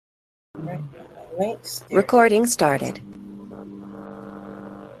Links. Recording started.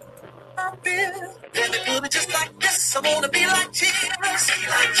 Just like this, I wanna be like Jesus. Be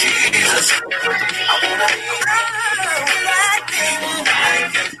like Jesus. I wanna be like him.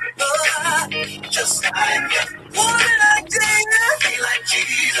 Just like him. Wanna be like Jesus. Be like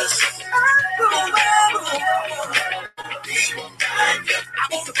Jesus. I wanna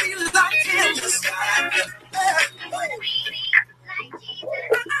be like him. Just like him.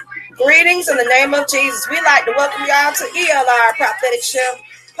 Greetings in the name of Jesus. We'd like to welcome y'all to ELR Prophetic Shift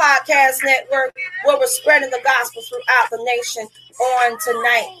Podcast Network, where we're spreading the gospel throughout the nation on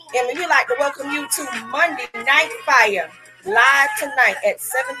tonight. And we'd like to welcome you to Monday Night Fire, live tonight at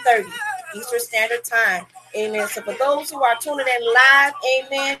 7:30 Eastern Standard Time. Amen. So for those who are tuning in live,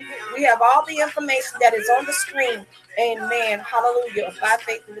 amen, we have all the information that is on the screen. Amen. Hallelujah. By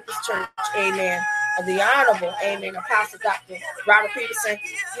faith in this church. Amen. Of the Honorable, amen, Apostle Dr. Robert Peterson.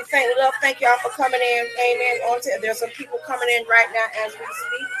 We thank y'all for coming in. Amen. There's some people coming in right now as we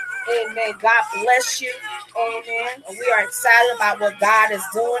speak. Amen. God bless you. Amen. We are excited about what God is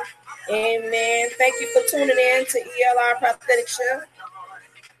doing. Amen. Thank you for tuning in to ELR Prophetic Show.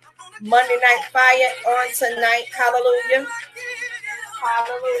 Monday Night Fire on tonight. Hallelujah.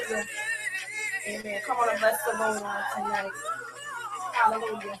 Hallelujah. Amen. Come on and bless the Lord on tonight.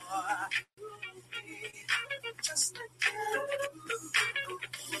 Hallelujah.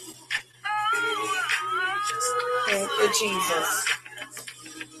 Thank you, Jesus.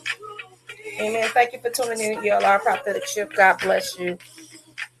 Amen. Thank you for tuning in to ELR Prophetic Shift. God bless you.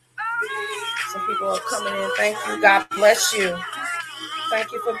 Some people are coming in. Thank you. God bless you.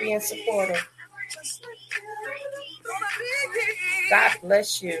 Thank you for being supportive. God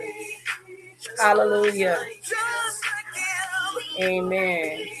bless you. Hallelujah.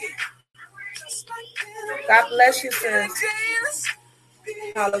 Amen. God bless you, sis.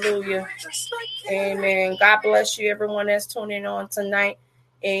 Hallelujah. Amen. God bless you, everyone that's tuning on tonight.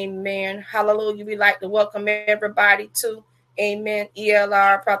 Amen. Hallelujah. We'd like to welcome everybody to, amen,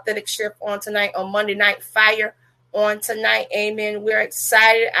 ELR Prophetic Shift on tonight, on Monday Night Fire on tonight. Amen. We're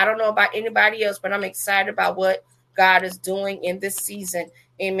excited. I don't know about anybody else, but I'm excited about what God is doing in this season.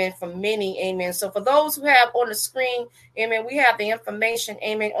 Amen. For many. Amen. So for those who have on the screen, amen, we have the information,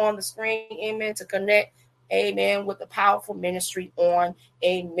 amen, on the screen, amen, to connect, amen, with the powerful ministry on,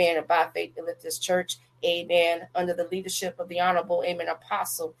 amen, by faith in this church, amen, under the leadership of the Honorable, amen,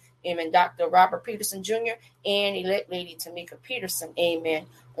 Apostle, amen, Dr. Robert Peterson Jr. and elect Lady Tamika Peterson, amen,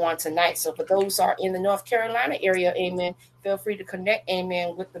 on tonight. So for those who are in the North Carolina area, amen, feel free to connect,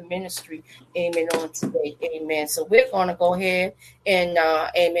 amen, with the ministry, amen, on today, amen. So we're going to go ahead and,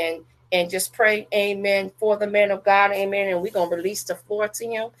 amen, and just pray, amen, for the man of God, amen, and we're going to release the floor to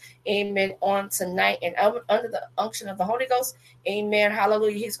him, amen, on tonight, and under the unction of the Holy Ghost, amen,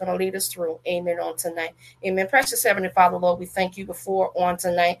 hallelujah, he's going to lead us through, amen, on tonight, amen. Precious Heavenly Father, Lord, we thank you before on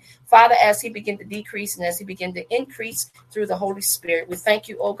tonight, Father, as he begin to decrease and as he begin to increase through the Holy Spirit, we thank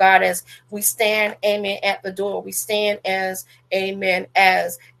you, oh God, as we stand, amen, at the door, we stand as, amen,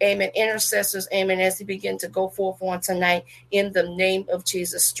 intercessors, amen, as he begin to go forth on tonight, in the name of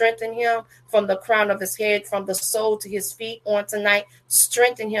Jesus. Strengthen him from the crown of his head, from the sole to his feet on tonight.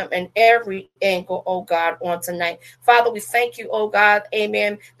 Strengthen him in every angle, oh God, on tonight. Father, we thank you, oh God,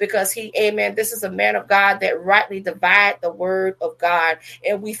 amen, because he, amen, this is a man of God that rightly divide the word of God.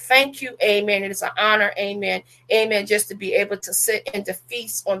 And we thank you, amen. It is an honor, amen, just to be able to sit and to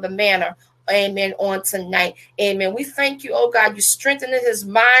feast on the manna, amen, on tonight. Amen. We thank you, oh God, you strengthen his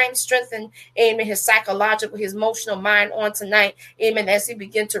mind, strengthen, amen, his psychological, his emotional mind on tonight. Amen. As he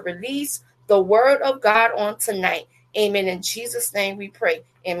begin to release the word of God on tonight. Amen. In Jesus' name we pray.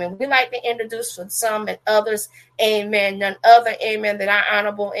 Amen. We like to introduce for some and others, amen, none other, amen, than our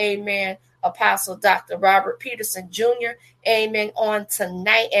honorable, amen, Apostle Dr. Robert Peterson Jr., amen, on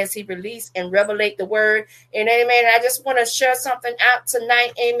tonight as he released and revelate the word. And amen, I just want to share something out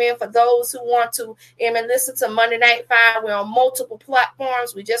tonight, amen, for those who want to, amen, listen to Monday Night Fire. We're on multiple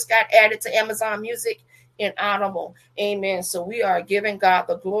platforms. We just got added to Amazon Music and Audible, amen. So we are giving God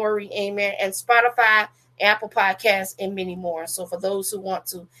the glory, amen, and Spotify, Apple Podcasts, and many more. So for those who want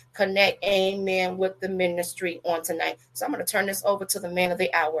to connect, amen, with the ministry on tonight. So I'm going to turn this over to the man of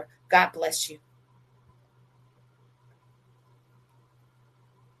the hour. God bless you.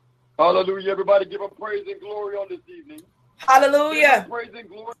 Hallelujah. Everybody give him praise and glory on this evening. Hallelujah. Praise and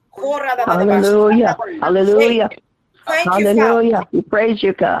glory. Hallelujah. Hallelujah. Thank Hallelujah. you, Father. We praise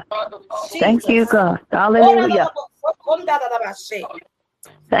you, God. Jesus. Thank you, God. Hallelujah.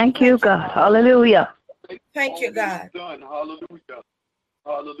 Thank you, God. Hallelujah. Thank you, God. Hallelujah.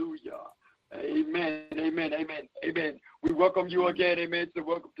 Hallelujah. Amen, amen, amen, amen. We welcome you again, amen, to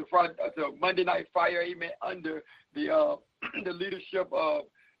welcome to Friday, to Monday Night Fire, amen, under the the leadership of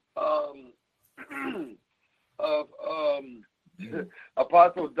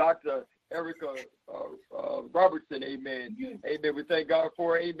Apostle Dr. Erica Robertson, amen. Amen. We thank God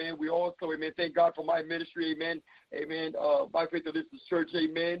for it, amen. We also, amen, thank God for my ministry, amen. Amen. My Faith Deliverance Church,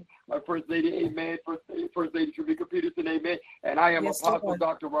 amen. My First Lady, amen. First Lady Trevika Peterson, amen. And I am Apostle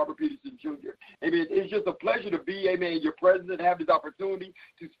Dr. Robert Peterson Jr. Amen. It's just a pleasure to be, amen, in your presence and have this opportunity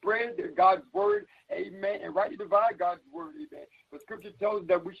to spread God's word, amen, and rightly divide God's word, amen. The scripture tells us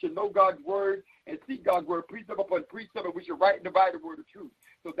that we should know God's word and seek God's word, precept upon precept, and we should rightly divide the word of truth.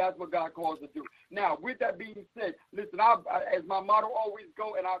 So that's what God calls us to do. Now, with that being said, listen, as my motto always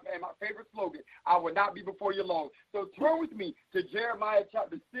go, and my favorite slogan, I will not be before you long. So turn with me to Jeremiah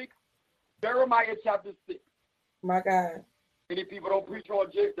chapter 6. Jeremiah chapter 6. My God. Many people don't preach on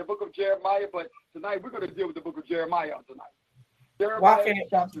the book of Jeremiah, but tonight we're going to deal with the book of Jeremiah tonight. Jeremiah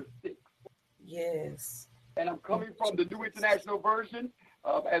chapter 6. Yes. And I'm coming from the New International Version.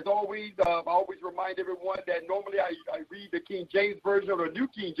 As always, I always remind everyone that normally I read the King James Version or the New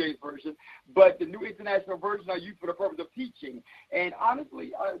King James Version, but the New International Version I use for the purpose of teaching. And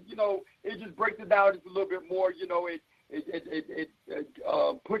honestly, it just breaks it down just a little bit more. It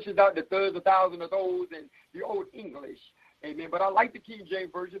pushes out the thirds, 1,000 of those, and the Old English. Amen. But I like the King James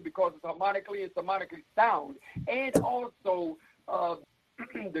Version because it's harmonically and semonically sound, and also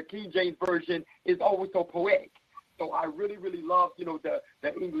the King James Version is always so poetic. So I really, really love, the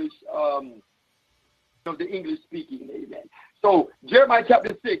English, the English speaking, amen. So Jeremiah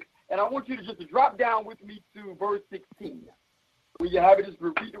chapter 6, and I want you to just drop down with me to verse 16. When you have it, just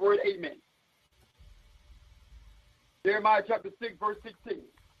repeat the word amen. Jeremiah chapter 6, verse 16.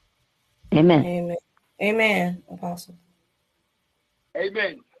 Amen. Amen. Amen, Apostle.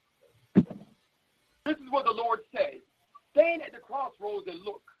 Amen. This is what the Lord says. Stand at the crossroads and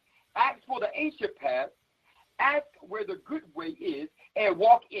look. Ask for the ancient path. Ask where the good way is and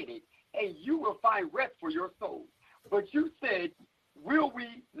walk in it, and you will find rest for your souls. But you said, will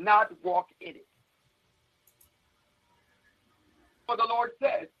we not walk in it? For the Lord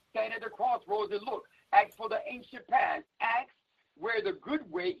says, stand at the crossroads and look. Ask for the ancient path. Ask where the good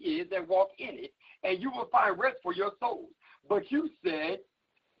way is and walk in it, and you will find rest for your souls. But you said,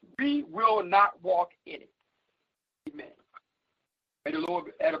 we will not walk in it. Amen. May the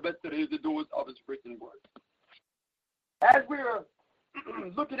Lord add a blessing to the doors of his written word. As we're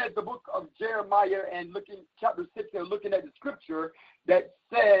looking at the book of Jeremiah and looking chapter 6 and looking at the scripture that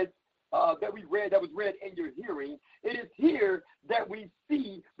says that was read in your hearing, it is here that we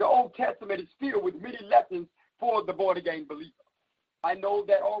see the Old Testament is filled with many lessons for the born again believer. I know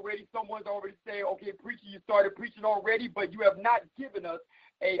that already someone's already saying, okay, preacher, you started preaching already, but you have not given us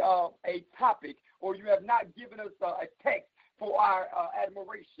a topic, or you have not given us a text for our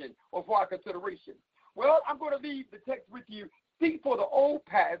admiration or for our consideration. Well, I'm going to leave the text with you. Seek for the old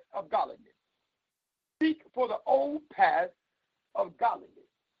path of godliness. Seek for the old path of godliness.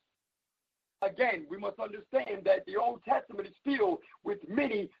 Again, we must understand that the Old Testament is filled with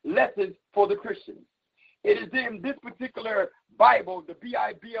many lessons for the Christians. It is in this particular Bible, the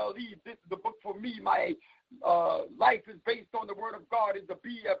Bible, this is the book for me. My life is based on the Word of God, is the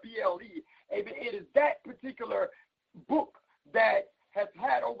Bible. It is that particular book that has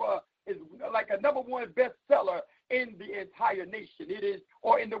had is like a number one bestseller in the entire nation. It is,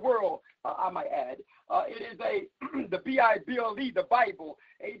 or in the world, I might add. It is the Bible, the Bible.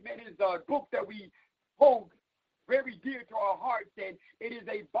 Amen. It is a book that we hold very dear to our hearts, and it is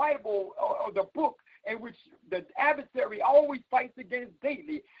a Bible or the book in which the adversary always fights against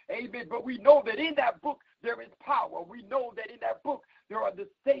daily. Amen. But we know that in that book there is power. We know that in that book there are the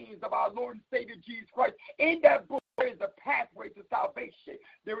sayings of our Lord and Savior Jesus Christ. In that book there is a pathway to salvation.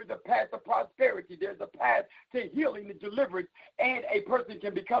 There is a path to prosperity. There's a path to healing and deliverance, and a person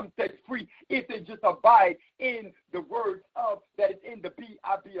can become set free if they just abide in the words of that is in the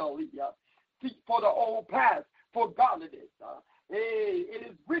Bible. Seek for the old path for godliness. It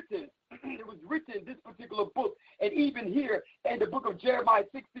is written. It was written, this particular book, and even here in the book of Jeremiah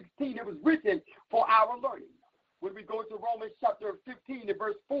 6:16, it was written for our learning. When we go to Romans chapter 15 and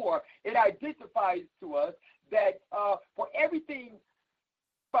verse 4, it identifies to us that for everything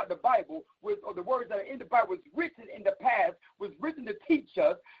about the Bible, or the words that are in the Bible, was written in the past, was written to teach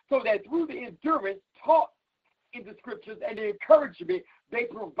us, so that through the endurance taught in the scriptures and the encouragement they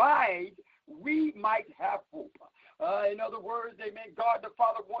provide, we might have hope. In other words, amen, God the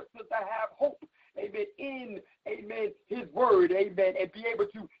Father wants us to have hope, amen, in, amen, his word, amen, and be able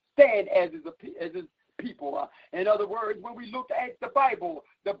to stand as his people. In other words, when we look at the Bible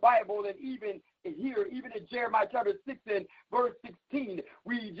the Bible, and even here, even in Jeremiah chapter 6 and verse 16,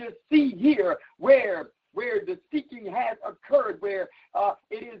 we just see here where the seeking has occurred, where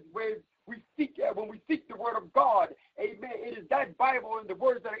it is where we seek, when we seek the word of God, amen. It is that Bible and the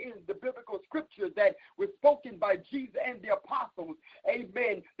words that are in the biblical scriptures that were spoken by Jesus and the apostles,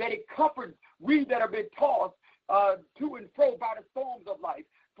 amen, that it comforts we that have been tossed to and fro by the storms of life.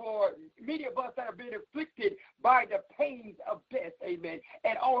 For many of us that have been afflicted by the pains of death, amen,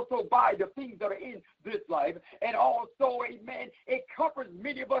 and also by the things that are in this life, and also, amen, it comforts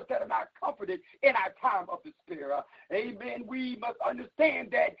many of us that are not comforted in our time of despair. Amen. We must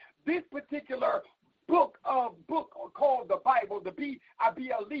understand that this particular book called the Bible, the Bible,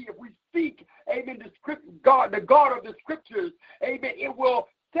 if we seek, amen, the God of the scriptures, amen, it will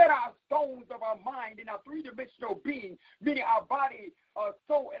set our stones of our mind in our three-dimensional being, meaning our body,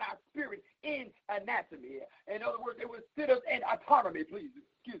 soul, and our spirit in anatomy. In other words, it will sit us in autonomy, please,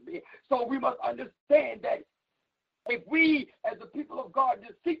 excuse me. So we must understand that if we, as the people of God,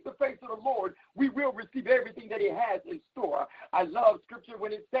 just seek the face of the Lord, we will receive everything that he has in store. I love scripture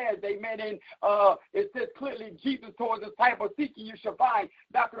when it says, amen, and it says clearly, Jesus told his disciples, seeking you shall find,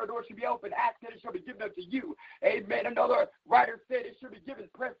 knocking the door should be open, ask and it shall be given unto you. Amen. Another writer said it should be given,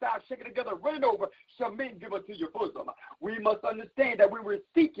 pressed down, shaken together, running over, shall men give unto your bosom. We must understand that we were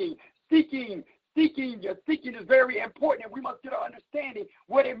seeking is very important, and we must get an understanding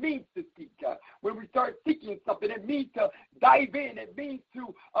what it means to seek. When we start seeking something, it means to dive in. It means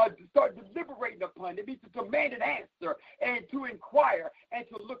to start deliberating upon. It means to demand an answer and to inquire and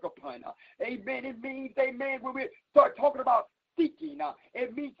to look upon. Amen. It means, amen, when we start talking about seeking,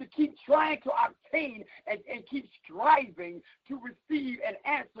 it means to keep trying to obtain and keep striving to receive an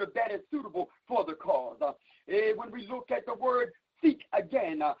answer that is suitable for the cause. When we look at the word seek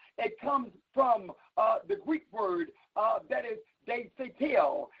again, it comes from the Greek word that is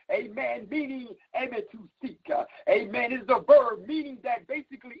deiteo, amen, meaning, amen, to seek. Amen is a verb, meaning that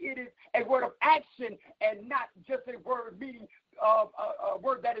basically it is a word of action and not just a word meaning a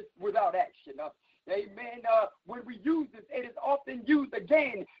word that is without action. Amen. When we use it, it is often used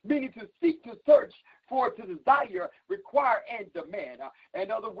again, meaning to seek, to search for, to desire, require, and demand. In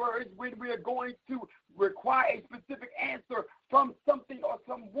other words, when we are going to require a specific answer from something or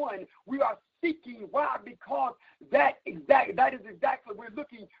someone, we are seeking. Why? Because that is exactly we're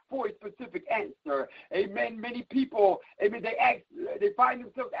looking for a specific answer. Amen. Many people, amen, they find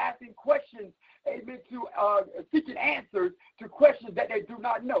themselves asking questions, amen, to seeking answers to questions that they do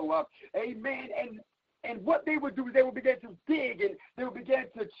not know. Amen. And what they would do is they would begin to dig and they would begin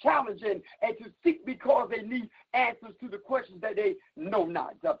to challenge and to seek because they need answers to the questions that they know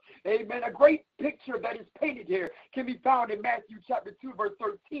not. Amen. A great picture that is painted here can be found in Matthew chapter 2, verse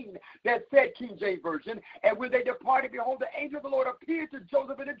 13, that said, King James Version, and when they departed, behold, the angel of the Lord appeared to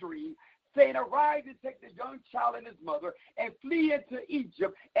Joseph in a dream, saying, arise and take the young child and his mother and flee into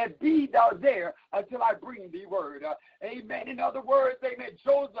Egypt and be thou there until I bring thee word. Amen. In other words, amen,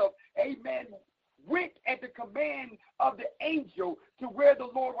 Joseph, amen, went at the command of the angel to where the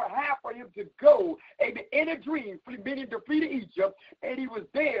Lord would have for him to go, amen, in a dream, meaning to flee to Egypt, and he was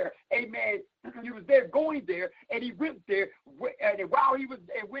there, amen, he was there going there, and he went there, and while he was,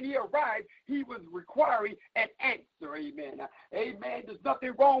 and when he arrived, he was requiring an answer, amen. Amen. There's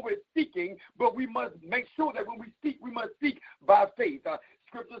nothing wrong with seeking, but we must make sure that when we seek, we must seek by faith.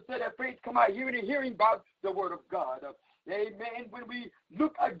 Scripture said that faith come out hearing and hearing by the word of God. Amen. When we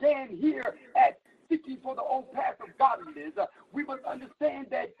look again here at seeking for the old path of godliness, we must understand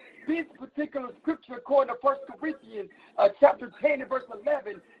that this particular scripture, according to 1 Corinthians chapter 10 and verse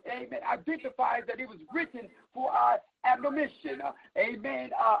 11, amen, identifies that it was written for our admonition, amen,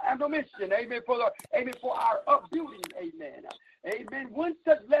 admonition, amen, for our upbuilding, amen. Amen. One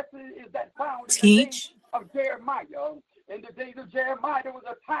such lesson is that found in the days of Jeremiah. In the days of Jeremiah, there was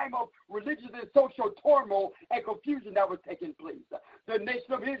a time of religious and social turmoil and confusion that was taking place. The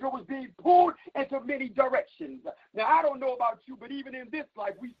nation of Israel was being pulled into many directions. Now, I don't know about you, but even in this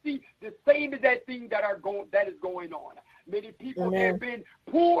life, we see the same exact thing that is going on. Many people have been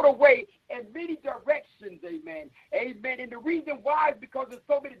pulled away in many directions, amen. Amen. And the reason why is because there's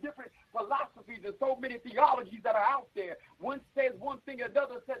so many different philosophies and so many theologies that are out there. One says one thing,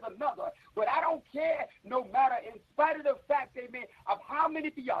 another says another. But I don't care, no matter, in spite of the fact, amen, of how many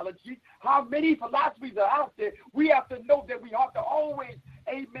theologies, how many philosophies are out there, we have to know that we have to always,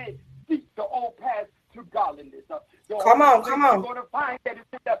 amen, seek the old path to godliness. Come on. You're going to find that it's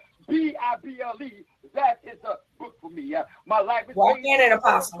in the Bible. That is a book for me. My life is walk in it,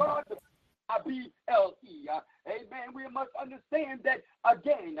 Apostle. B-I-B-L-E. Amen. We must understand that,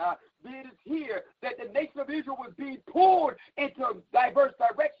 again, it is here that the nation of Israel was being pulled into diverse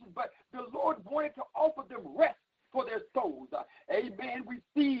directions, but the Lord wanted to offer them rest for their souls. Amen. We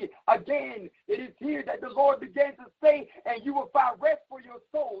see, again, it is here that the Lord began to say, and you will find rest for your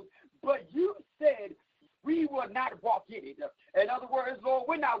souls, but you said, we will not walk in it. In other words, Lord,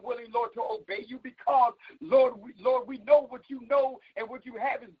 we're not willing, Lord, to obey you because, Lord, we know what you know and what you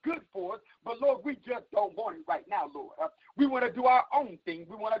have is good for us, but, Lord, we just don't want it right now, Lord. We want to do our own thing.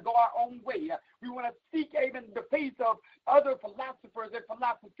 We want to go our own way. We want to seek even the face of other philosophers and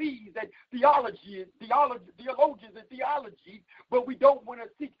philosophies and theologians and theology, but we don't want to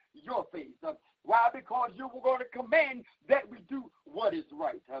seek your face. Why? Because you were going to command that we do what is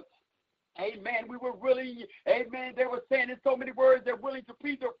right. Amen. We were willing, amen. They were saying in so many words, they're willing to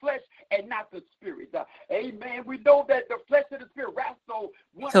please their flesh and not the spirit. Amen. We know that the flesh and the spirit wrestle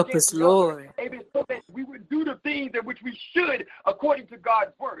one Help against us, the other. Lord. Amen. So that we would do the things in which we should according to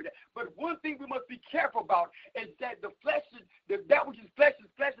God's word. But one thing we must be careful about is that the flesh is that which is flesh,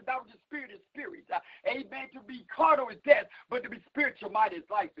 and that which is spirit is spirit. Amen. To be carnal is death, but to be spiritual minded is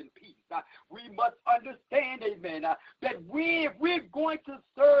life and peace. We must understand, amen, that if we're going to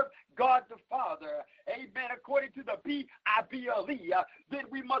serve God the Father, amen, according to the B-I-B-L-E, then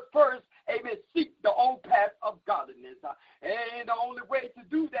we must first, amen, seek the old path of godliness. And the only way to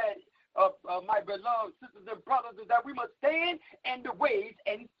do that, my beloved sisters and brothers, is that we must stand in the ways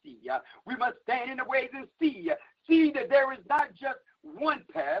and see. We must stand in the ways and see that there is not just one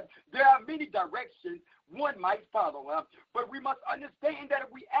path. There are many directions one might follow. But we must understand that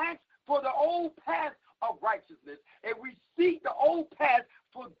if we ask for the old path of righteousness and we seek the old path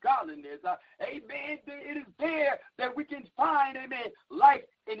for godliness, amen, it is there that we can find, amen, life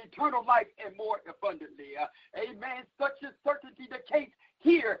and eternal life and more abundantly. Amen. Such is certainty the case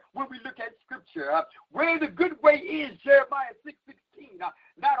here when we look at scripture. Where the good way is, Jeremiah 6:16.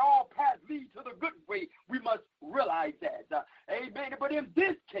 Not all paths lead to the good way. We must realize that. Amen. But in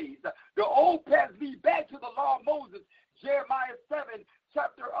this case, the old paths lead back to the law of Moses, Jeremiah 7,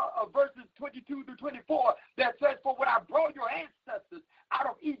 verses 22 to 24, that says, for when I brought your ancestors out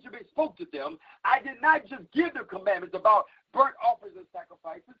of Egypt and spoke to them, I did not just give them commandments about burnt offerings and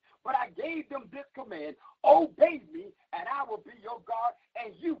sacrifices, but I gave them this command: obey me, and I will be your God,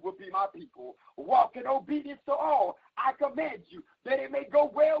 and you will be my people. Walk in obedience to all I command you, that it may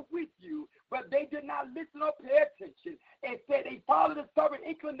go well with you. But they did not listen or pay attention. Instead, they followed the stubborn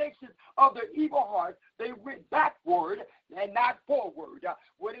inclinations of their evil hearts. They went backward and not forward.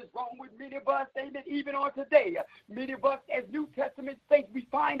 What is wrong with many of us, amen, even on today? Many of us as New Testament saints, we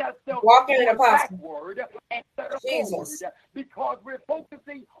find ourselves going backward instead of forward because we're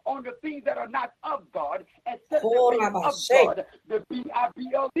focusing on the things that are not of God instead of the things of God. The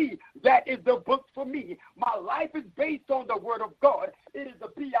B-I-B-L-E, that is the book for me. My life is based on the word of God. It is the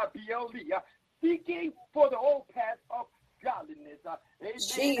B-I-B-L-E, seeking for the old path of godliness.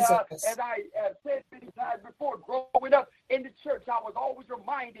 As I said many times before, growing up in the church, I was always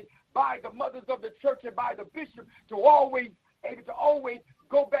reminded by the mothers of the church and by the bishop to always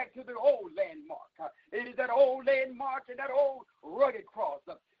go back to the old landmark. It is that old landmark and that old rugged cross.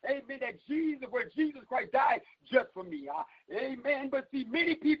 Amen. That where Jesus Christ died just for me. Amen. But see,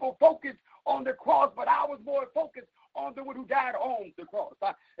 many people focus on the cross, but I was more focused on the one who died on the cross.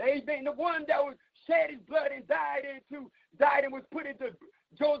 Amen. The one that was shed his blood and died and was put into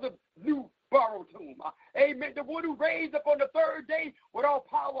Joseph's new borrowed tomb. Amen. The one who raised up on the third day with all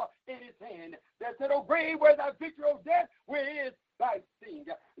power in his hand. That said, oh grave, where's thy victory, O death? Where is thy sting?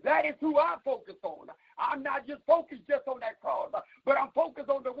 That is who I'm focused on. I'm not just focused just on that cross, but I'm focused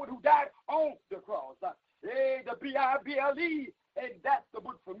on the one who died on the cross. The B-I-B-L-E, and that's the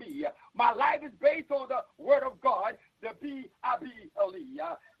book for me. My life is based on the word of God, the B-I-B-L-E.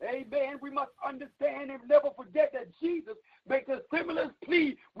 Amen. We must understand and never forget that Jesus makes a similar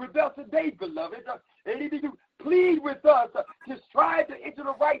plea with us today, beloved. And he to plead with us to strive to enter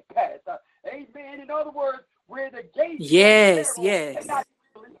the right path. Amen. In other words, where the gate yes. and not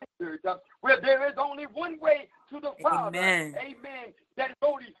where there is only one way to the Father. Amen. Amen. That is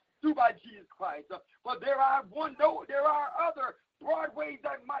only through by Jesus Christ. But there are other broad ways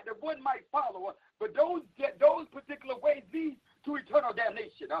that one might follow. But those particular ways lead to eternal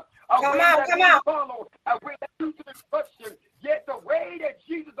damnation. Come on. Follow a way that leads to destruction. Yet the way that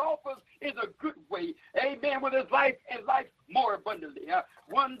Jesus offers is a good way. Amen. With his life and life more abundantly.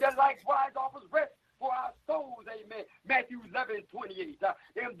 One that likewise offers rest for our souls, amen. Matthew 11:28.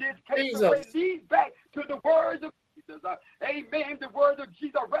 In this case, the way leads back to the words of Jesus. Amen. The words of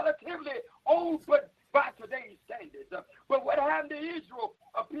Jesus are relatively old, but by today's standards. But what happened to Israel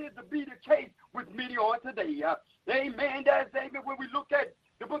appears to be the case with many on today. Amen. That's amen. When we look at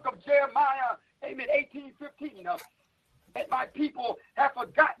the book of Jeremiah, amen, 18:15, that my people have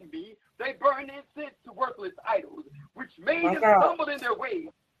forgotten me. They burn incense to worthless idols, which made them stumble in their ways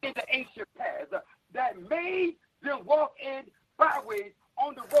in the ancient paths, that made them walk in byways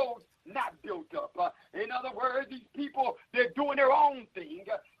on the roads not built up. In other words, these people, they're doing their own thing.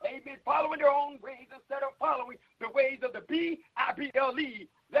 Amen. Following their own ways instead of following the ways of the B-I-B-L-E.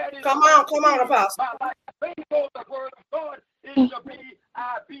 That is come on, Apostle. My life based on the word of God is the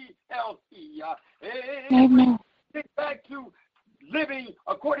B-I-B-L-E. Amen. Get back to living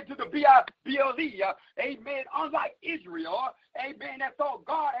according to the B-I-B-L-E. Amen. Unlike Israel, amen, that's all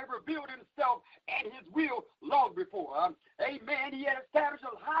God had revealed himself and his will long before. Amen. He had established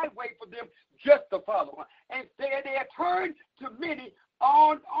a highway for them just to follow. Instead, they had turned to many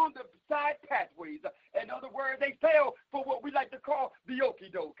on the side pathways. In other words, they fell for what we like to call the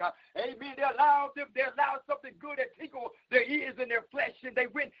okie doke. Amen. They allowed something good to tickle their ears and their flesh, and they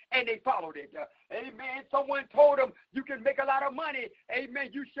went and they followed it. Amen. Someone told them, you can make a lot of money. Amen.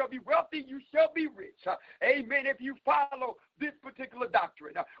 You shall be wealthy. You shall be rich. Amen. If you follow this particular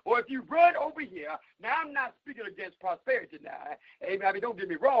doctrine, or if you run over here. Now, I'm not speaking against prosperity now. Amen. I mean, don't get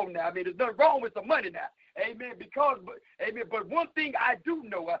me wrong now. I mean, there's nothing wrong with some money now. Amen. But one thing I do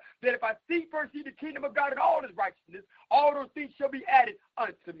know, that if I seek first the kingdom of God and all his righteousness, all those things shall be added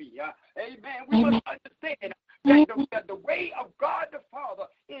unto me. Amen. We must understand that the way of God the Father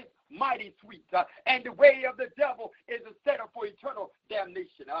is mighty sweet, and the way of the devil is a setup for eternal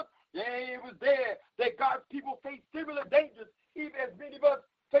damnation. It was there that God's people faced similar dangers, even as many of us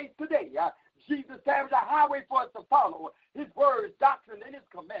face today. Jesus established a highway for us to follow, his words, doctrine, and his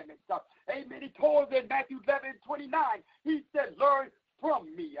commandments. Amen. He told us in Matthew 11:29, he said, learn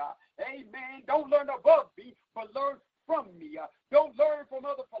from me. Amen. Don't learn above me, but learn from me. Don't learn from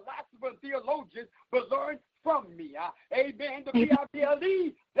other philosophers and theologians, but learn from me. Amen. The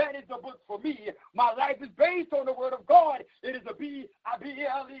B-I-B-L-E, that is the book for me. My life is based on the word of God. It is a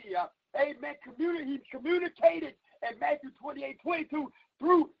B-I-B-L-E. Amen. He communicated in Matthew 28:22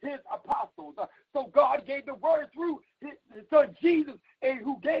 through his apostles. So God gave the word through his son Jesus, and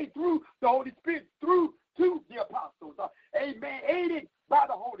who gave through the Holy Spirit through to the apostles. Amen. Aided by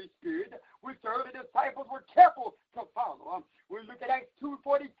the Holy Spirit, which the early disciples were careful to follow. We look at Acts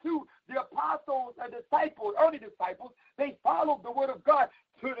 2:42. The apostles and disciples, early disciples, they followed the word of God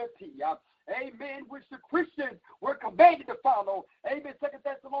to the T. Amen. Which the Christians were commanded to follow. Amen. 2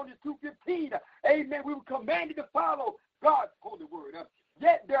 Thessalonians 2:15. Amen. We were commanded to follow God's holy word.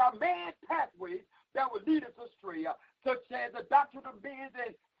 Yet there are man's pathways that will lead us astray, such as the doctrine of men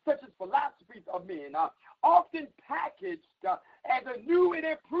and such as philosophies of men, often packaged as a new and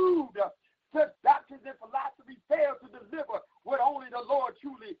improved. Such doctrines and philosophies fail to deliver what only the Lord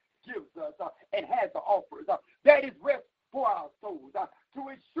truly gives us and has to offer us. That is rest for our souls. To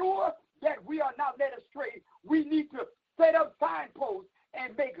ensure that we are not led astray, we need to set up signposts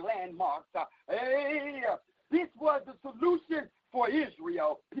and make landmarks. This was the solution for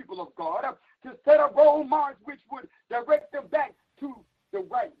Israel, people of God, to set up road marks which would direct them back to the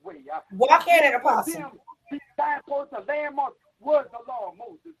right way. Walk in it, Apostle. These signposts and landmarks was the law of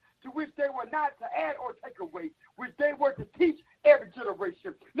Moses, to which they were not to add or take away, which they were to teach every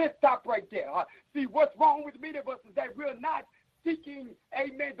generation. Let's stop right there. See, what's wrong with many of us is that we're not seeking,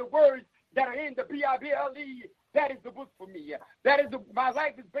 amen, the words that are in the B-I-B-L-E. That is the book for me. That is my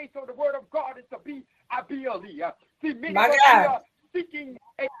life is based on the word of God. It's the B-I-B-L-E. See, many of us are seeking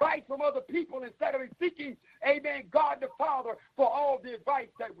advice from other people instead of seeking, amen, God the Father for all the advice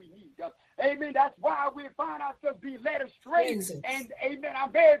that we need. Amen. That's why we find ourselves being led astray. Jesus. And, amen, our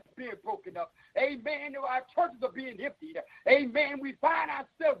marriage is being broken up. Amen. Our churches are being emptied. Amen. We find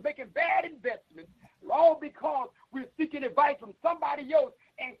ourselves making bad investments, all because we're seeking advice from somebody else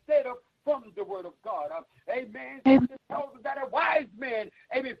instead of from the word of God. Amen. It tells us that a wise man,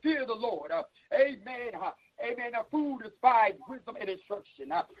 amen, fear the Lord. Amen. Amen. A fool despises wisdom and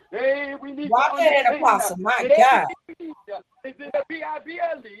instruction. We need walk in it, Apostle. My God. Is in the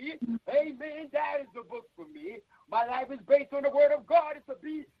B-I-B-L-E. Amen. That is the book for me. My life is based on the word of God. It's a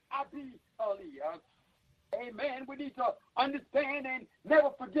B-I-B-L-E. Amen. We need to understand and never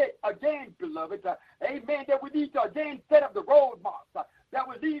forget again, beloved. Amen. That we need to again set up the road marks that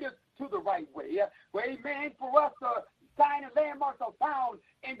will lead us to the right way. Amen. For us, sign and landmarks are found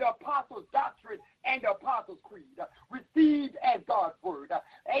in the apostles' doctrine and the apostles' creed, received as God's word.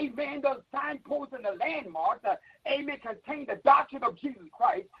 Amen. The signposts and the landmarks, amen, contain the doctrine of Jesus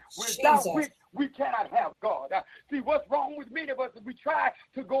Christ, without which we cannot have God. See, what's wrong with many of us is we try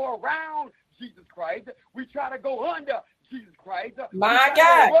to go around Jesus Christ. We try to go under Jesus Christ. My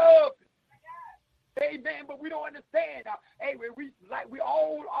God. Amen. But we don't understand. Hey, we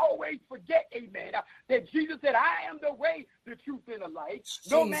always forget, amen, that Jesus said, I am the way, the truth, and the life.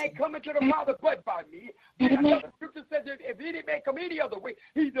 No man coming to the Father but by me. The scripture says that if any man come any other way,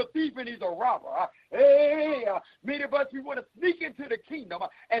 he's a thief and he's a robber. Many of us, we want to sneak into the kingdom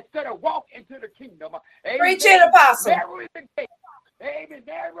instead of walk into the kingdom. Preach it, Apostle. Narrow is the gate. Amen.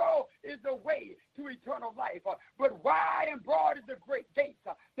 Narrow is the way to eternal life, but wide and broad is the great gate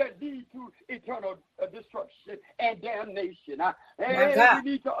that lead to eternal destruction and damnation. And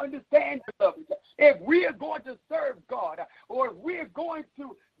we need to understand, beloved, if we are going to serve God, or if we are going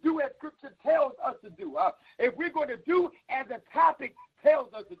to do as Scripture tells us to do, if we're going to do as the topic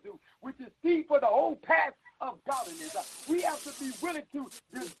tells us to do, which is seek for the whole path of godliness, we have to be willing to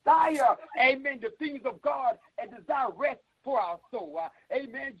desire, amen, the things of God and desire rest for our soul.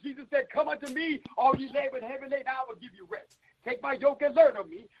 Amen. Jesus said, come unto me, all you labor and heavy laden, I will give you rest. Take my yoke and learn of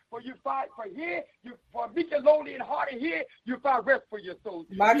me, for meek and lowly and hearted here, you find rest for your souls.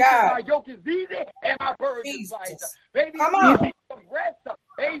 My God. My yoke is easy and my burden is light. Baby, come on. Take some rest.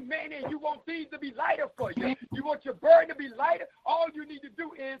 Amen. And you want things to be lighter for you. You want your burden to be lighter. All you need to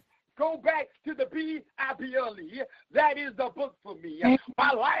do is go back to the Bible. That is the book for me.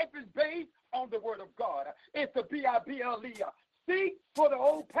 My life is based on the word of God. It's the Bible. Seek for the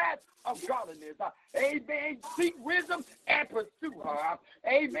whole path of godliness. Amen. Seek wisdom and pursue her.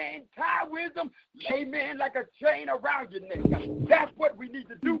 Amen. Tie wisdom, amen, like a chain around your neck. That's what we need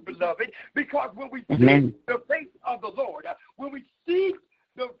to do, beloved, because when we seek the face of the Lord, when we seek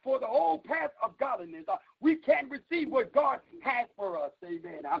for the whole path of godliness, we can receive what God has for us.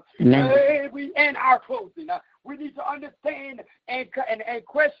 Amen. We in our closing, we need to understand and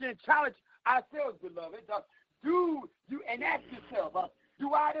question and challenge ourselves, beloved. Do you and ask yourself,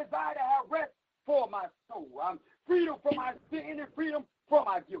 do I desire to have rest for my soul? Freedom from my sin and freedom from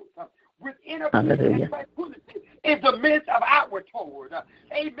my guilt. With inner peace and tranquility is the midst of outward toward.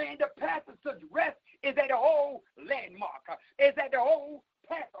 Amen. The path of such rest is at the whole landmark. Is at the whole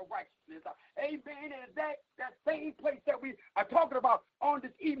path of righteousness. Amen. And that same place that we are talking about on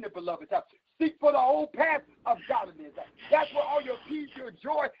this evening, beloved. Seek for the whole path of godliness. That's where all your peace, your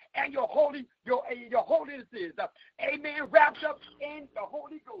joy, and your holiness is. Amen. Wrapped up in the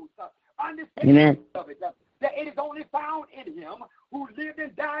Holy Ghost. Understand, beloved, that it is only found in Him who lived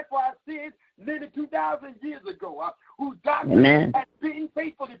and died for our sins nearly 2,000 years ago, whose doctrine has been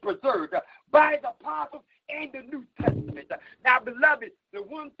faithfully preserved by the apostles and the New Testament. Now, beloved, the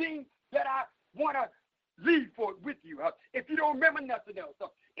one thing that I want to leave with you, if you don't remember nothing else,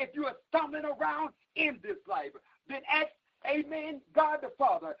 if you are stumbling around in this life, then ask, amen, God the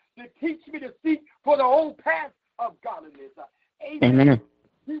Father, to teach me to seek for the whole path of godliness. Amen.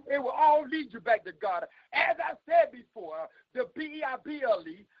 It will all lead you back to God. As I said before, the Bible,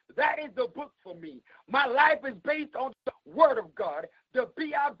 that is the book for me. My life is based on the Word of God, the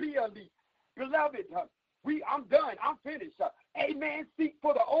Bible. Beloved, I'm done. I'm finished. Amen. Seek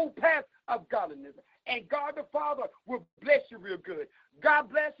for the whole path of godliness. And God the Father will bless you real good. God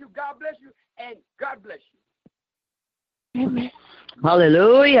bless you, and God bless you. Amen.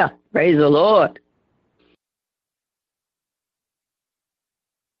 Hallelujah. Praise the Lord.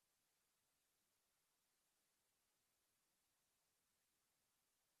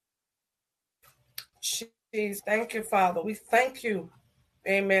 Jeez, thank you, Father. We thank you.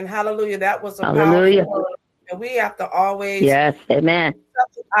 Amen. Hallelujah. That was a hallelujah. Powerful word. And we have to always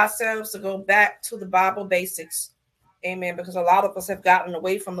ourselves to go back to the Bible basics. Amen. Because a lot of us have gotten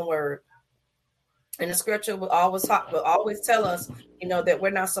away from the word. And the scripture will always tell us, that we're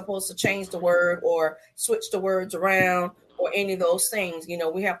not supposed to change the word or switch the words around or any of those things.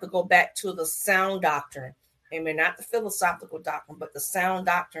 We have to go back to the sound doctrine. Amen. Not the philosophical doctrine, but the sound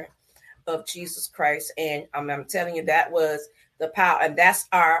doctrine of Jesus Christ. And I'm telling you, that was the power. And that's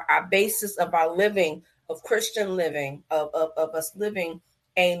our basis of our living, of Christian living, of us living,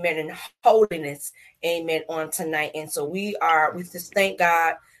 amen, in holiness, amen, on tonight. And so we just thank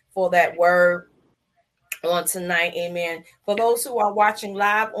God for that word on tonight, amen. For those who are watching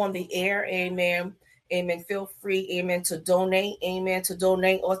live on the air, amen, feel free, amen, to donate,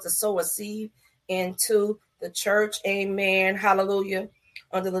 or to sow a seed into the church, amen, hallelujah,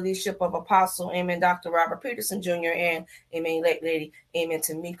 under the leadership of Apostle, amen, Dr. Robert Peterson Jr. and, amen, late lady, amen,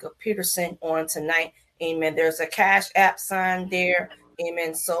 Tamika Peterson on tonight, amen. There's a Cash App sign there,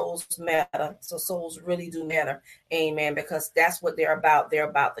 amen. Souls matter. So souls really do matter, amen, because that's what they're about. They're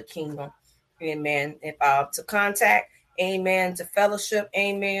about the kingdom, amen. If to contact, amen, to fellowship,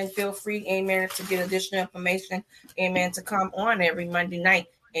 amen, feel free, amen, to get additional information, amen, to come on every Monday night,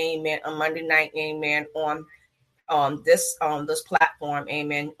 amen, on Monday night, amen, on on this platform,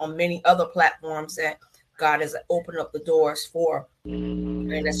 amen, on many other platforms that God has opened up the doors for.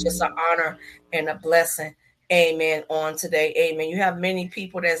 And it's just an honor and a blessing, amen, on today, amen. You have many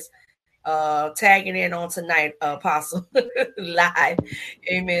people that's tagging in on tonight, Apostle, live,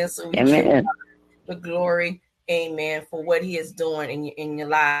 amen. So we give the glory, amen, for what he is doing in your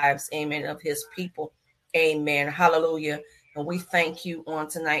lives, amen, of his people, amen, hallelujah. And we thank you on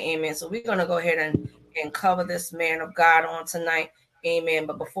tonight, amen. So we're going to go ahead and cover this man of God on tonight, amen.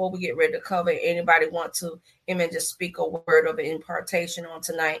 But before we get ready to cover, anybody want to, amen, just speak a word of impartation on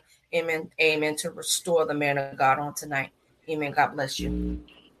tonight, amen, amen, to restore the man of God on tonight, amen. God bless you.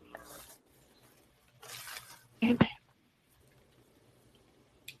 Amen.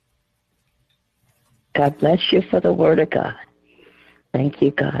 God bless you for the word of God. Thank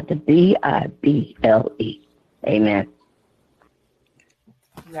you, God. The Bible. Amen.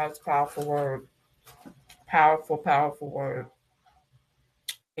 That's a powerful word. Powerful, powerful word.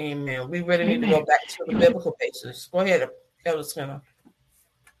 Amen. We really need to go back to the biblical basis. Go ahead, Elder Skinner.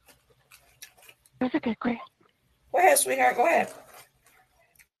 That's okay, great. Go ahead, sweetheart. Go ahead.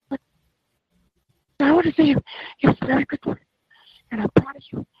 I want to say it was very good work, and I'm proud of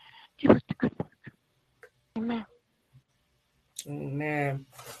you. Give us the good work. Amen. Amen.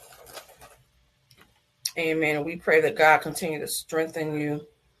 Amen. And we pray that God continue to strengthen you,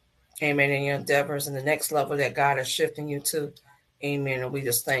 amen, in your endeavors and the next level that God is shifting you to. Amen. And we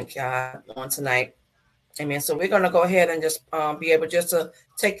just thank God on tonight. Amen. So we're going to go ahead and just be able just to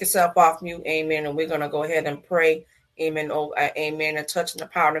take yourself off mute. Amen. And we're going to go ahead and pray. Amen. Oh, amen. And touching the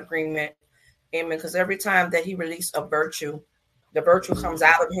power and agreement. Amen. Because every time that he releases a virtue, the virtue comes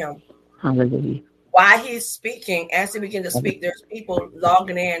out of him. Hallelujah. While he's speaking, as he begins to speak, there's people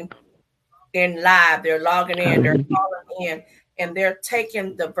logging in live. They're logging in, they're calling in, and they're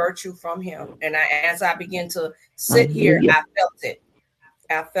taking the virtue from him. And as I begin to sit here, I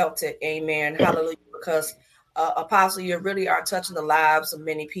felt it. Amen. Hallelujah. Because Apostle, you really are touching the lives of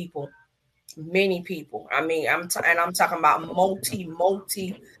many people. Many people. I mean, I'm talking about multi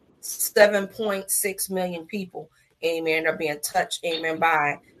 7.6 million people. Amen. Are being touched. Amen.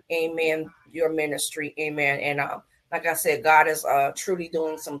 By amen. Your ministry. Amen. And like I said, God is truly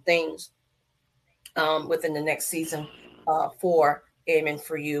doing some things within the next season for amen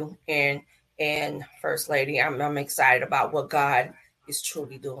for you and First Lady. I'm excited about what God is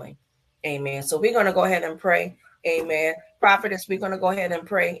truly doing. Amen. So we're going to go ahead and pray. Amen. Prophetess, we're going to go ahead and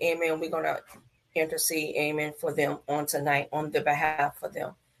pray. Amen. We're going to intercede. Amen. For them on tonight on the behalf of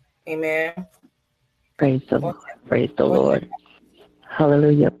them. Amen. Praise the Lord. Praise the Lord.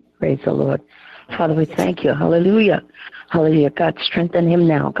 Hallelujah. Praise the Lord. Father, we thank you. Hallelujah. Hallelujah. God, strengthen him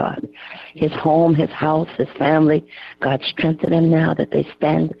now, God. His home, his house, his family. God, strengthen him now that they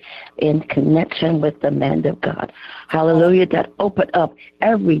stand in connection with the man of God. Hallelujah. That open up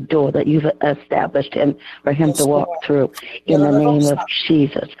every door that you've established him for him to walk through in the name of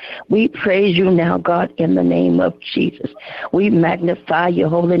Jesus. We praise you now, God, in the name of Jesus. We magnify your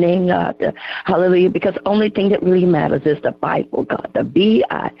holy name, God. Hallelujah. Because the only thing that really matters is the Bible, God. The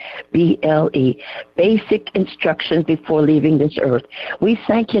Bible. Basic instructions before leaving this earth. We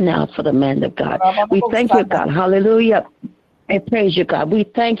thank you now for the man of God. We thank you, God. Hallelujah. I praise you, God. We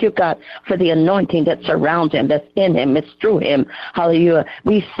thank you, God, for the anointing that surrounds him, that's in him, it's through him. Hallelujah.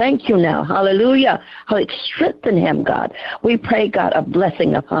 We thank you now. Hallelujah. Strengthen him, God. We pray, God, a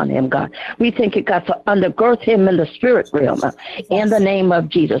blessing upon him, God. We thank you, God, for undergird him in the spirit realm. In the name of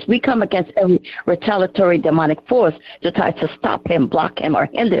Jesus. We come against every retaliatory demonic force to try to stop him, block him, or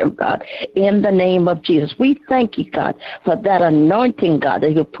hinder him, God. In the name of Jesus. We thank you, God, for that anointing, God,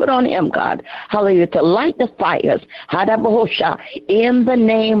 that you put on him, God. Hallelujah. To light the fires. In the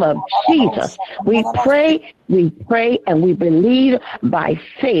name of Jesus, we pray, and we believe by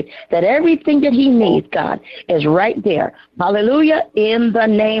faith that everything that he needs, God, is right there. Hallelujah. In the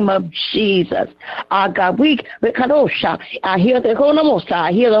name of Jesus. God, I hear the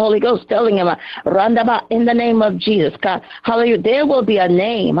Holy Ghost telling him, in the name of Jesus, God. Hallelujah. There will be a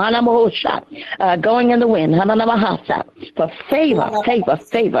name, going in the wind, for favor.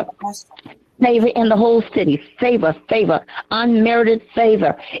 Favor in the whole city. Favor. Unmerited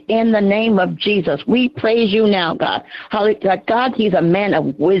favor in the name of Jesus. We praise you now, God. Hallelujah. God, he's a man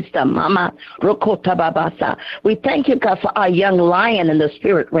of wisdom. Mama Rokota Babasa. We thank you, God, for our young lion in the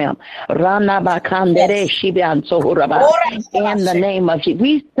spirit realm. Ranabakandere Shibian Sohuraba. In the name of Jesus.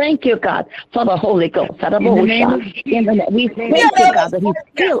 We thank you, God, for the Holy Ghost. We thank you, God, that he's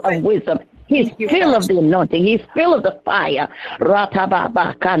full of wisdom. He's Thank you, full God. of the anointing. He's full of the fire.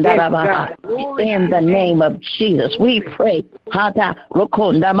 Ratababa, kandarabaha. Glory. In the name of Jesus, we pray. Hata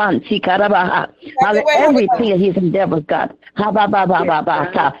rokonda mansi karabaha. Have your way, Holy Everything Ghost. that he's endeavored, God.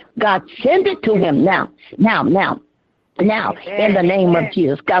 Habababababata. God, send it to him now. Now, in the name of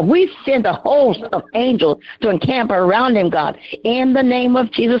Jesus, God, we send a host of angels to encamp around him, God. In the name of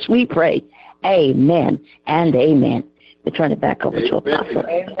Jesus, we pray. Amen and amen. We turn it back over to Apostle.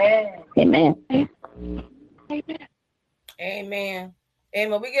 Amen. Amen. Amen.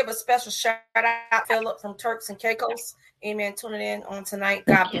 Amen. We give a special shout out, Philip from Turks and Caicos. Amen. Tuning in on tonight.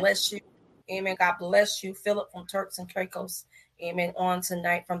 God bless you. Amen. God bless you, Philip from Turks and Caicos. Amen. On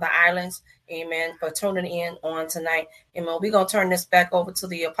tonight from the islands. Amen. For tuning in on tonight. Amen. We're going to turn this back over to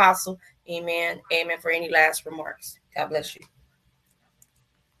the apostle. Amen. Amen. For any last remarks. God bless you.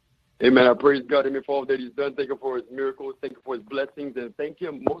 Amen. I praise God, amen, for all that he's done. Thank him for his miracles. Thank him for his blessings. And thank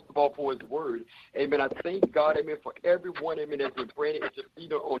him most of all for his word. Amen. I thank God, amen, for everyone, amen, that's been praying and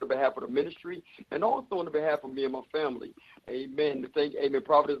interceding on the behalf of the ministry and also on the behalf of me and my family. Amen. Thank, amen.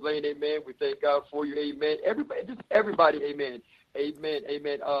 Providence Lane, amen. We thank God for you. Amen. Everybody, just everybody, amen. Amen.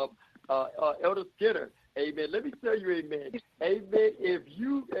 Amen. Elder Skinner. Amen. Let me tell you, amen. Amen. If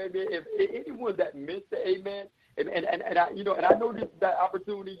you, amen, if anyone that missed it, amen. And I, you know, and I know this is that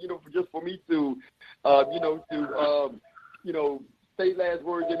opportunity, you know, for me to, say last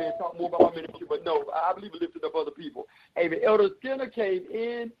words, amen, talk more about my ministry, but no, I believe in lifting up other people. Amen. Elder Skinner came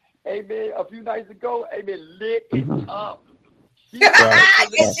in, amen, a few nights ago, amen, lit it up.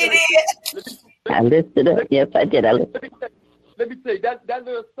 Yes, she did. I lifted up. Yes, I did. Let me tell you, that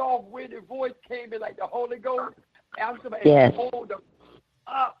little soft, windy voice came in like the Holy Ghost. Yes. Hold up.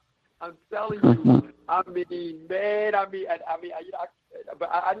 I'm telling you. I mean, man. But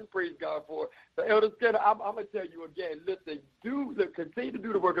I just praise God for it. So, Elder Skinner, I'm gonna tell you again. Listen, continue to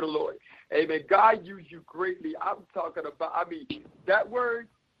do the work of the Lord. Amen. God used you greatly. I'm talking about. I mean, that word.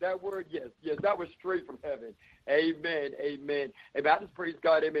 Yes, that was straight from heaven. Amen. Amen. I just praise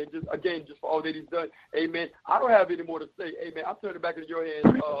God. Amen. Just for all that he's done. Amen. I don't have any more to say. Amen. I'm turning it back into your hands,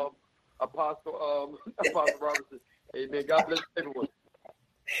 Apostle Robertson. Amen. God bless everyone.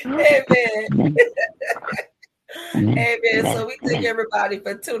 Amen. Amen. So we thank everybody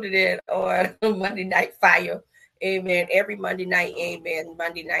for tuning in on Monday Night Fire. Amen. Every Monday night, amen.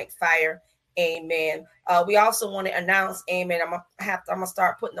 Monday Night Fire. Amen. We also want to announce, amen. I'm gonna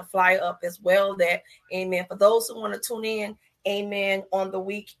start putting the flyer up as well. That, amen. For those who want to tune in, amen, on the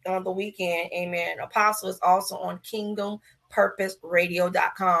weekend, amen. Apostle is also on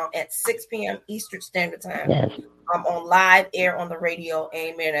KingdomPurposeRadio.com at 6 p.m. Eastern Standard Time. Yes. I'm on live air on the radio,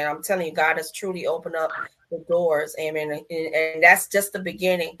 amen. And I'm telling you, God has truly opened up the doors, amen. And that's just the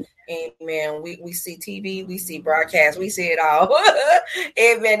beginning, amen. We see TV, we see broadcast, we see it all.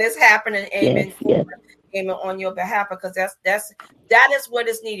 Amen. It's happening, amen. Yes. Amen, on your behalf, because that is what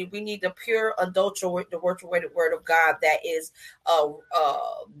is needed. We need the pure, adulterated word of God that is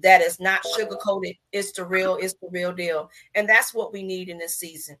not sugar coated. It's the real deal, and that's what we need in this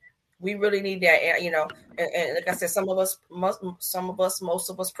season. We really need that, you know. And like I said, most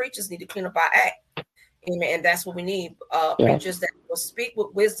of us preachers need to clean up our act. Amen. And that's what we need. Preachers that will speak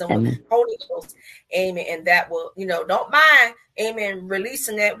with wisdom, with Holy Ghost. Amen. And that will, you know, don't mind, amen,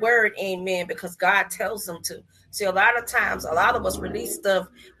 releasing that word, amen, because God tells them to. See, a lot of times, a lot of us release stuff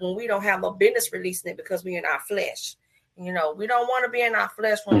when we don't have no business releasing it because we're in our flesh. You know, we don't want to be in our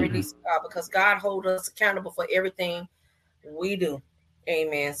flesh when releasing God, because God holds us accountable for everything we do.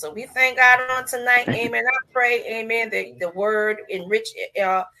 Amen. So we thank God on tonight. Amen. I pray, amen, that the word enrich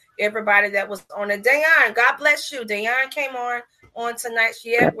everybody that was on it. Dayan, God bless you. Dayan came on tonight.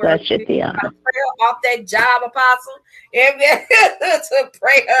 She had word. Prayer off that job, Apostle. Amen. To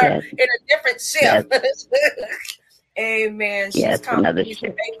pray her in a different shift. Yes. Amen. She's coming.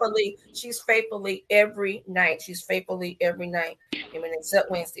 She's faithfully every night. She's faithfully every night. Amen. Except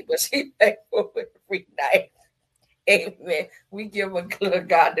Wednesday, but she's faithful every night. Amen. We give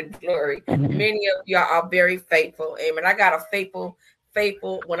God the glory. Many of y'all are very faithful. Amen. I got a faithful.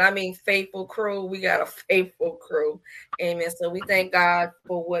 When I mean faithful crew, we got a faithful crew. Amen. So we thank God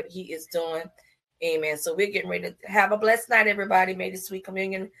for what He is doing. Amen. So we're getting ready to have a blessed night, everybody. May the sweet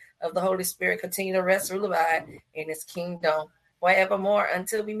communion of the Holy Spirit continue to rest, rule, abide in His kingdom forevermore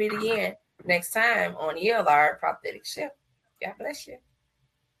until we meet again next time on ELR Prophetic Shift. God bless you.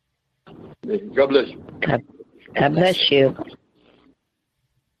 God bless you. God bless you.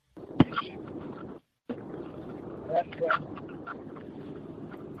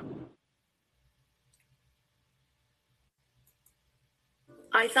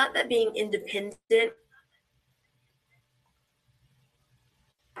 I thought that being independent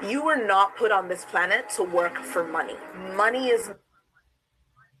you were not put on this planet to work for money. Money is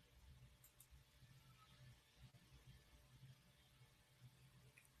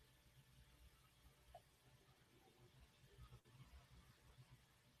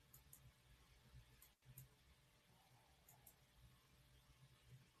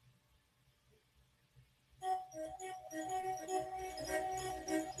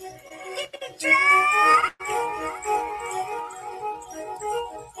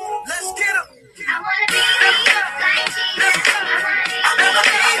Let's get 'em.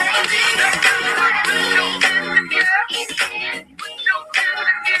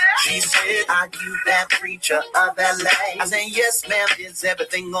 She said, "Are you that preacher of LA?" I said, "Yes, ma'am. Is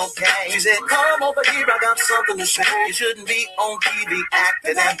everything okay?" She said, "Come over here. I got something to say. You shouldn't be on TV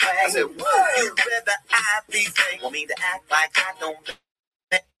acting that way." I said, "Whoa, you rather I be fake? Want me to act like I don't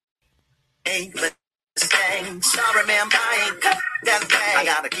ain't listening? Sorry, ma'am, I ain't cut that way. I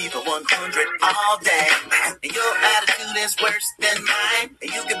gotta keep it 100 all day. And your attitude is worse than mine.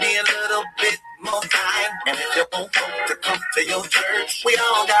 And you can be a little bit more kind. And if you want folk to come to your church, we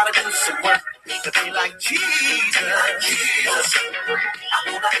all gotta do some work to be like Jesus. Like Jesus.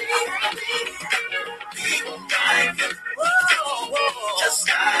 I wanna be like him. Whoa, whoa. Just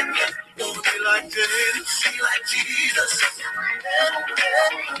like him. Wanna be like Jesus. Be like Jesus.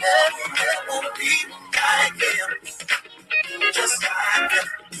 Wanna be like him. Just like him.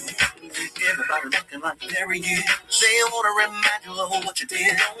 Everybody looking like there he is. They want to remind you of what you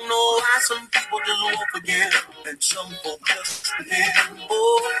did. Don't know why some people just won't forget, and some folks just forget.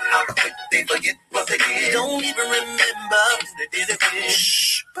 Oh, how quick they forget what they did. Don't even remember who they did it with.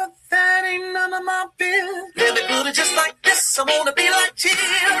 Shh, but that ain't none of my business. Let me put it just like this. I want to be like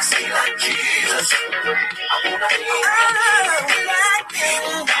Jesus. Be like Jesus. I want to be like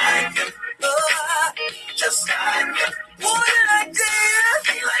him. Like him. Oh, just like him. What did I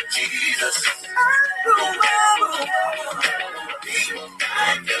do? Be like Jesus. I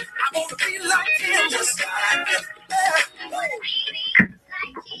want to be like him. Just like him.